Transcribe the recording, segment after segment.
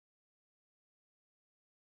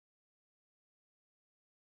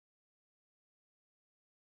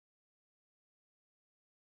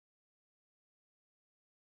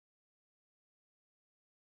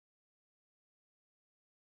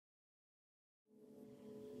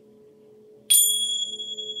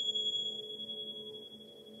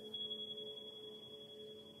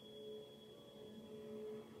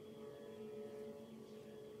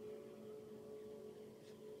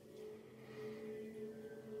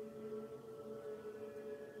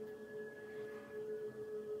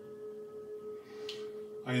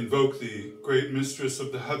I invoke thee, great mistress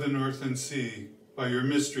of the heaven, earth, and sea, by your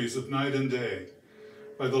mysteries of night and day,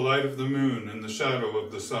 by the light of the moon and the shadow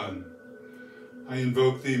of the sun. I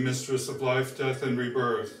invoke thee, mistress of life, death, and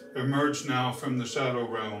rebirth. Emerge now from the shadow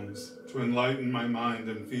realms to enlighten my mind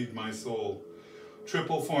and feed my soul.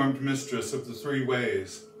 Triple-formed mistress of the three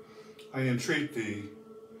ways, I entreat thee,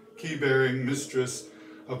 key-bearing mistress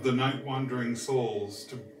of the night-wandering souls,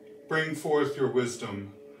 to bring forth your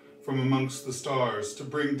wisdom from amongst the stars, to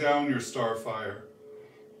bring down your star fire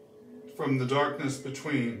from the darkness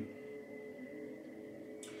between.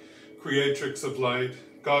 Creatrix of light,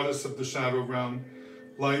 goddess of the shadow realm,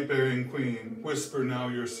 light-bearing queen, whisper now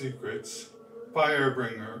your secrets.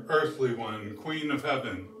 Firebringer, earthly one, queen of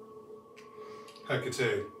heaven.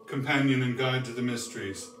 Hecate, companion and guide to the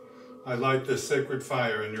mysteries, I light this sacred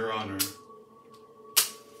fire in your honor.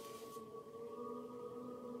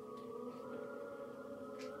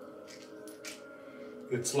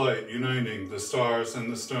 Its light uniting the stars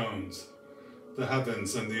and the stones, the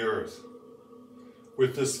heavens and the earth.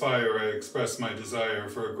 With this fire I express my desire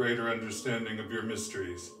for a greater understanding of your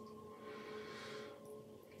mysteries.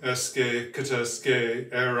 Eske,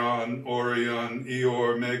 Kateske, Eron, Orion,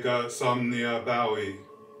 Eor, Mega, Somnia, Bowie.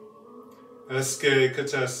 Eske,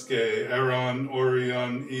 Kateske, Eron,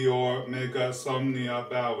 Orion, Eor, Mega, Somnia,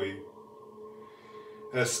 Bowie.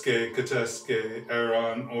 Eske, Kateske,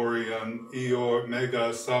 Eron, Orion, Eor,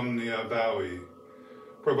 Mega, Somnia, Bowie.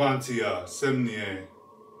 Probantia, Simnie.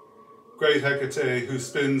 Great Hecate, who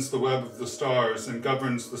spins the web of the stars and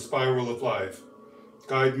governs the spiral of life,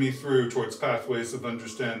 guide me through towards pathways of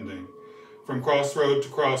understanding. From crossroad to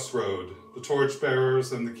crossroad, the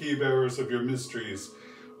torch-bearers and the key-bearers of your mysteries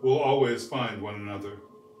will always find one another.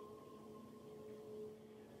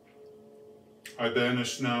 I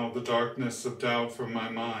banish now the darkness of doubt from my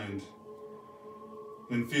mind,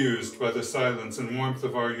 infused by the silence and warmth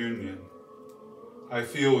of our union. I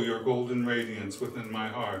feel your golden radiance within my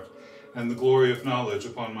heart and the glory of knowledge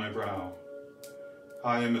upon my brow.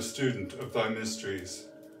 I am a student of thy mysteries.